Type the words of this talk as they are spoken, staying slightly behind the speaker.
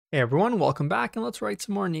Hey everyone, welcome back, and let's write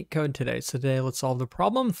some more neat code today. So today let's solve the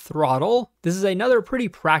problem throttle. This is another pretty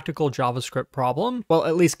practical JavaScript problem, well,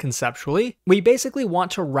 at least conceptually. We basically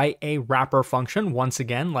want to write a wrapper function, once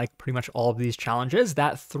again, like pretty much all of these challenges,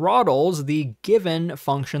 that throttles the given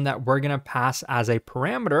function that we're gonna pass as a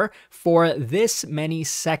parameter for this many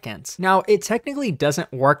seconds. Now, it technically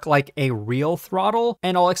doesn't work like a real throttle,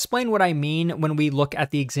 and I'll explain what I mean when we look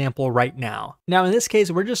at the example right now. Now, in this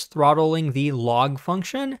case, we're just throttling the log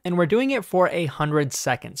function, and we're doing it for 100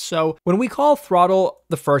 seconds. So when we call throttle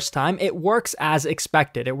the first time, it works as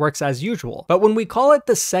expected. It works as usual. But when we call it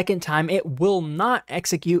the second time, it will not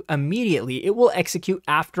execute immediately. It will execute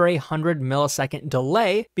after 100 millisecond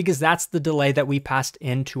delay because that's the delay that we passed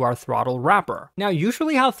into our throttle wrapper. Now,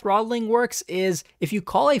 usually how throttling works is if you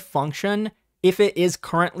call a function, if it is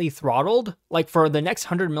currently throttled, like for the next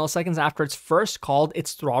 100 milliseconds after it's first called,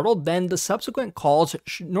 it's throttled, then the subsequent calls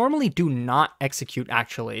normally do not execute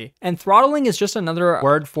actually. And throttling is just another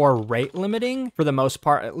word for rate limiting, for the most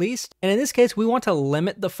part at least. And in this case, we want to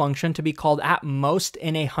limit the function to be called at most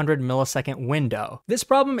in 100 millisecond window. This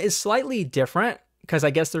problem is slightly different, because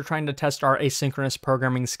I guess they're trying to test our asynchronous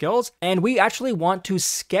programming skills. And we actually want to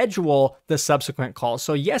schedule the subsequent calls.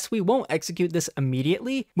 So yes, we won't execute this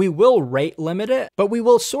immediately. We will rate limit it, but we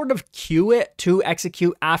will sort of queue it to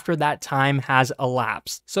execute after that time has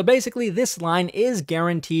elapsed. So basically this line is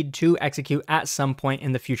guaranteed to execute at some point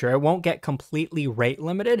in the future. It won't get completely rate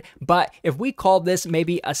limited, but if we call this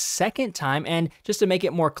maybe a second time, and just to make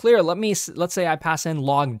it more clear, let's say I pass in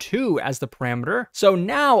log2 as the parameter. So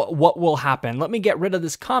now what will happen? Let me get rid of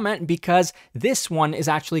this comment because this one is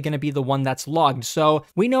actually going to be the one that's logged. So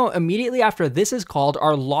we know immediately after this is called,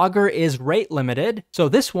 our logger is rate limited. So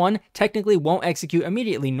this one technically won't execute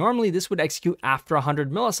immediately. Normally this would execute after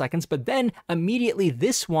 100 milliseconds, but then immediately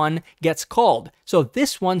this one gets called. So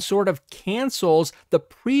this one sort of cancels the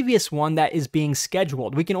previous one that is being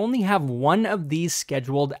scheduled. We can only have one of these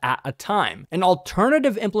scheduled at a time. An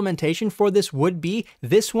alternative implementation for this would be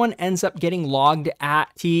this one ends up getting logged at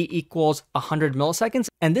t equals 100 milliseconds,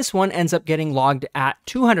 and this one ends up getting logged at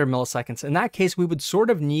 200 milliseconds. In that case, we would sort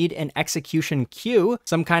of need an execution queue,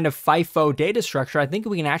 some kind of FIFO data structure. I think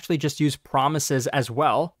we can actually just use promises as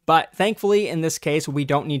well. But thankfully, in this case, we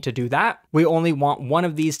don't need to do that. We only want one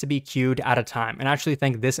of these to be queued at a time. And I actually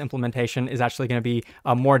think this implementation is actually going to be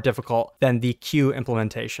more difficult than the queue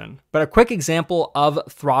implementation. But a quick example of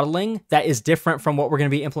throttling that is different from what we're going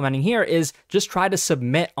to be implementing here is just try to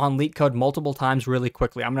submit on Leetcode multiple times really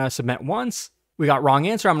quickly. I'm going to submit once. We got wrong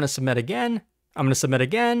answer. I'm going to submit again. I'm going to submit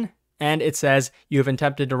again. And it says you have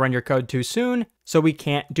attempted to run your code too soon. So we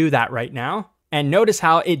can't do that right now. And notice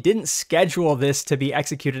how it didn't schedule this to be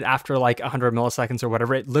executed after like 100 milliseconds or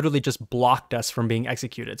whatever. It literally just blocked us from being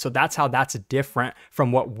executed. So that's how that's different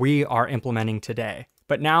from what we are implementing today.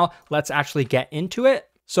 But now let's actually get into it.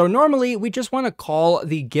 So normally we just want to call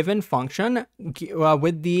the given function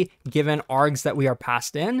with the given args that we are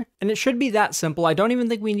passed in. And it should be that simple. I don't even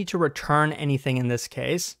think we need to return anything in this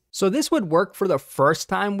case. So this would work for the first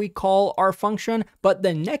time we call our function, but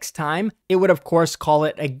the next time it would of course call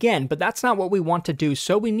it again, but that's not what we want to do.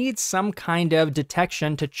 So we need some kind of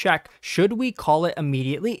detection to check, should we call it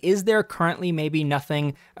immediately? Is there currently maybe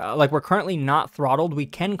nothing, like we're currently not throttled, we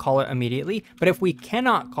can call it immediately, but if we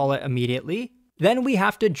cannot call it immediately, then we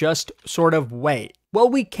have to just sort of wait. Well,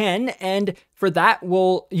 we can, and for that,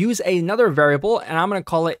 we'll use another variable, and I'm going to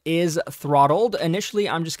call it is throttled. Initially,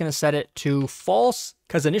 I'm just going to set it to false,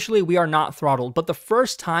 because initially we are not throttled. But the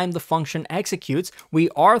first time the function executes, we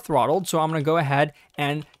are throttled, so I'm going to go ahead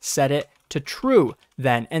and set it to true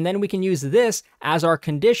then. And then we can use this as our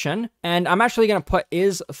condition. And I'm actually going to put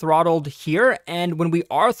is throttled here. And when we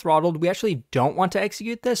are throttled, we actually don't want to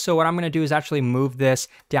execute this. So what I'm going to do is actually move this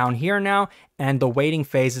down here now. And the waiting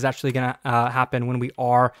phase is actually going to happen when we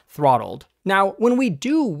are throttled. Now, when we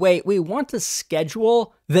do wait, we want to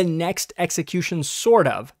schedule the next execution sort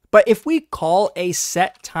of. But if we call a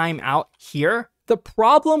set timeout here, the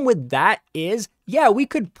problem with that is, yeah, we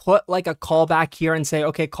could put like a callback here and say,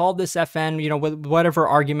 okay, call this FN, with whatever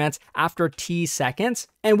arguments after t seconds.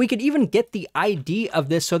 And we could even get the ID of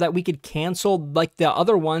this so that we could cancel like the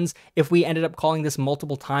other ones if we ended up calling this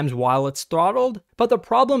multiple times while it's throttled. But the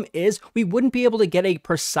problem is we wouldn't be able to get a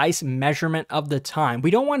precise measurement of the time.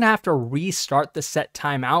 We don't want to have to restart the set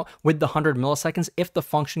timeout with the 100 milliseconds if the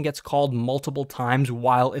function gets called multiple times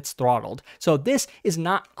while it's throttled. So this is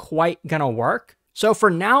not quite gonna work. So for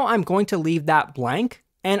now, I'm going to leave that blank,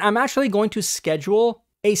 and I'm actually going to schedule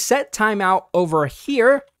a set timeout over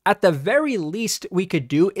here. At the very least we could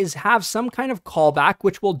do is have some kind of callback,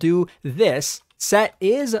 which will do this. set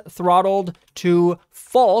is throttled to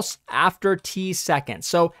false after t seconds.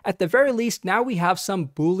 So at the very least, now we have some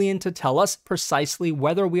Boolean to tell us precisely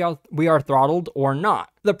whether we are throttled or not.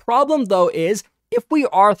 The problem though is, if we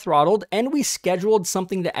are throttled and we scheduled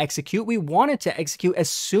something to execute, we want it to execute as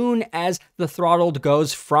soon as the throttled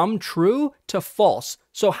goes from true to false.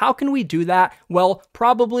 So how can we do that? Well,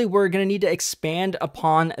 probably we're going to need to expand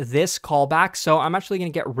upon this callback. So I'm actually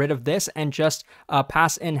going to get rid of this and just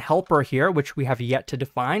pass in helper here, which we have yet to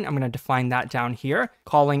define. I'm going to define that down here,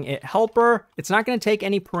 calling it helper. It's not going to take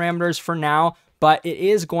any parameters for now, but it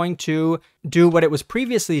is going to do what it was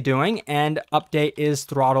previously doing, and update is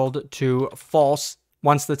throttled to false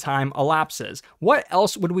once the time elapses. What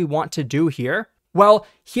else would we want to do here? Well,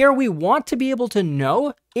 here we want to be able to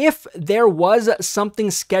know if there was something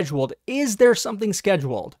scheduled. Is there something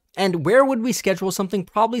scheduled? And where would we schedule something?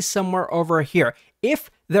 Probably somewhere over here. If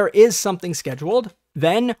there is something scheduled,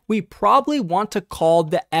 then we probably want to call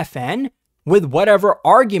the fn with whatever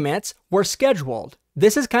arguments were scheduled.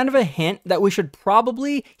 This is kind of a hint that we should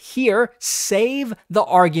probably here save the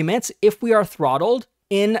arguments if we are throttled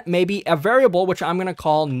in maybe a variable, which I'm going to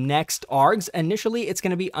call next args. Initially, it's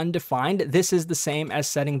going to be undefined. This is the same as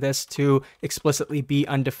setting this to explicitly be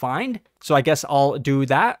undefined. So I guess I'll do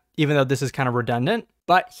that, even though this is kind of redundant.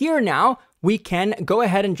 But here now, we can go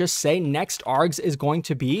ahead and just say next args is going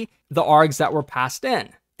to be the args that were passed in.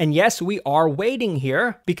 And yes, we are waiting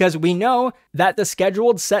here because we know that the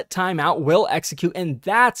scheduled set timeout will execute, and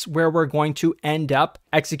that's where we're going to end up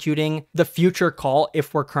executing the future call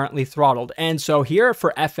if we're currently throttled. And so here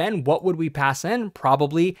for fn, what would we pass in?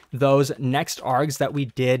 Probably those next args that we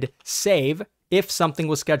did save if something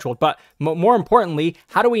was scheduled. But more importantly,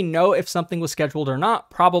 how do we know if something was scheduled or not?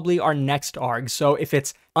 Probably our next arg. So if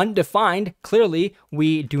it's undefined, clearly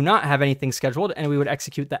we do not have anything scheduled and we would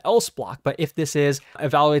execute the else block. But if this is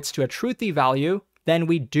evaluates to a truthy value, then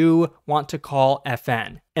we do want to call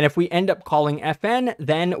fn. And if we end up calling fn,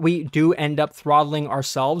 then we do end up throttling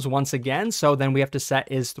ourselves once again. So then we have to set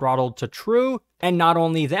is throttled to true. And not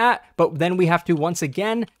only that, but then we have to once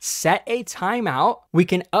again set a timeout. We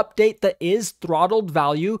can update the is throttled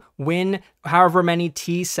value when however many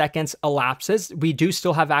t seconds elapses. We do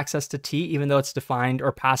still have access to t, even though it's defined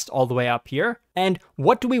or passed all the way up here. And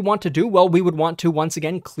what do we want to do? Well, we would want to once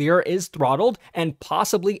again clear is throttled and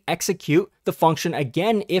possibly execute the function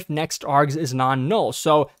again if next args is non-null.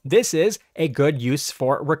 So this is a good use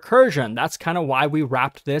for recursion. That's kind of why we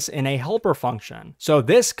wrapped this in a helper function. So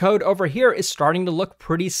this code over here is starting to look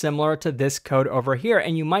pretty similar to this code over here,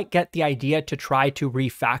 and you might get the idea to try to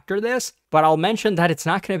refactor this. But I'll mention that it's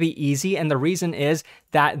not going to be easy, and the reason is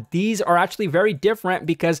that these are actually very different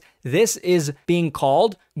because this is being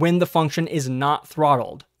called when the function is not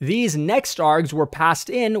throttled. These next args were passed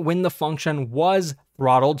in when the function was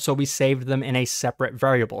throttled, so we saved them in a separate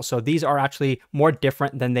variable. So these are actually more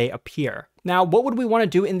different than they appear. Now, what would we want to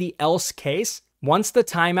do in the else case? Once the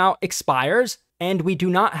timeout expires, and we do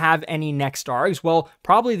not have any next args, well,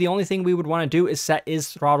 probably the only thing we would want to do is set is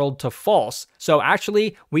throttled to false. So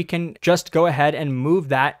actually, we can just go ahead and move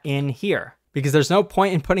that in here, because there's no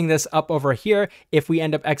point in putting this up over here if we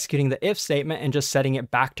end up executing the if statement and just setting it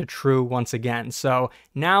back to true once again. So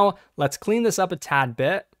now let's clean this up a tad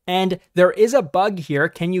bit. And there is a bug here.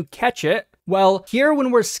 Can you catch it? Well, here when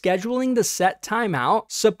we're scheduling the set timeout,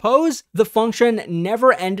 suppose the function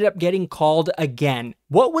never ended up getting called again.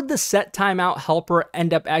 What would the set timeout helper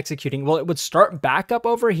end up executing? Well, it would start back up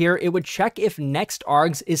over here. It would check if next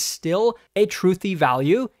args is still a truthy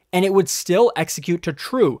value, and it would still execute to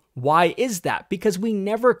true. Why is that? Because we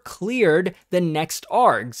never cleared the next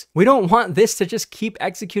args. We don't want this to just keep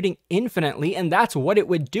executing infinitely, and that's what it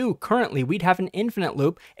would do currently. We'd have an infinite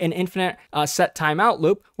loop, an infinite set timeout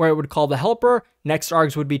loop, where it would call the helper, next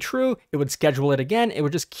args would be true, it would schedule it again, it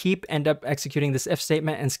would just end up executing this if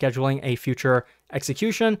statement and scheduling a future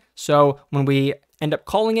execution. So when we end up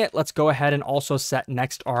calling it, let's go ahead and also set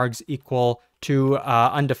next args equal to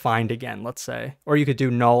undefined again, let's say. Or you could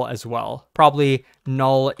do null as well. Probably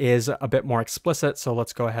null is a bit more explicit, so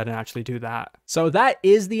let's go ahead and actually do that. So that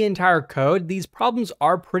is the entire code. These problems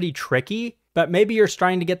are pretty tricky, but maybe you're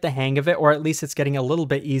starting to get the hang of it, or at least it's getting a little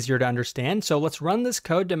bit easier to understand. So let's run this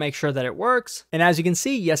code to make sure that it works. And as you can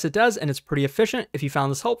see, yes, it does, and it's pretty efficient. If you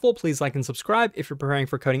found this helpful, please like and subscribe. If you're preparing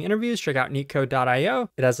for coding interviews, check out Leetcode.io.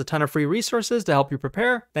 It has a ton of free resources to help you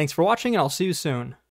prepare. Thanks for watching, and I'll see you soon.